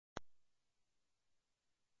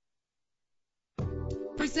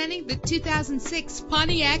Presenting the 2006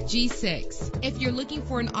 Pontiac G6. If you're looking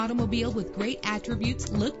for an automobile with great attributes,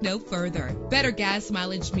 look no further. Better gas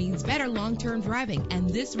mileage means better long-term driving, and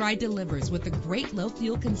this ride delivers with a great low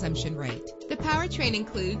fuel consumption rate. The powertrain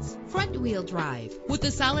includes front-wheel drive with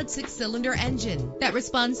a solid 6-cylinder engine that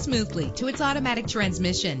responds smoothly to its automatic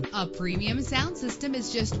transmission. A premium sound system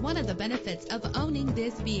is just one of the benefits of owning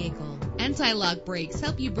this vehicle. Anti-lock brakes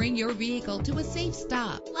help you bring your vehicle to a safe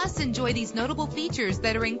stop. Plus, enjoy these notable features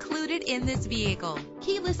that are included in this vehicle: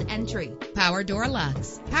 keyless entry, power door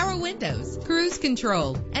locks, power windows, cruise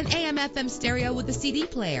control, an AM/FM stereo with a CD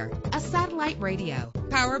player, a satellite radio,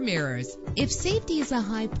 power mirrors. If safety is a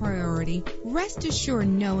high priority, rest assured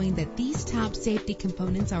knowing that these top safety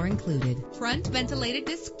components are included: front ventilated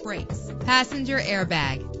disc brakes, passenger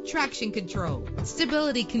airbag, traction control,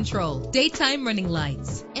 stability control, daytime running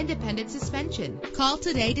lights, independent suspension. Call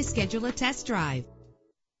today to schedule a test drive.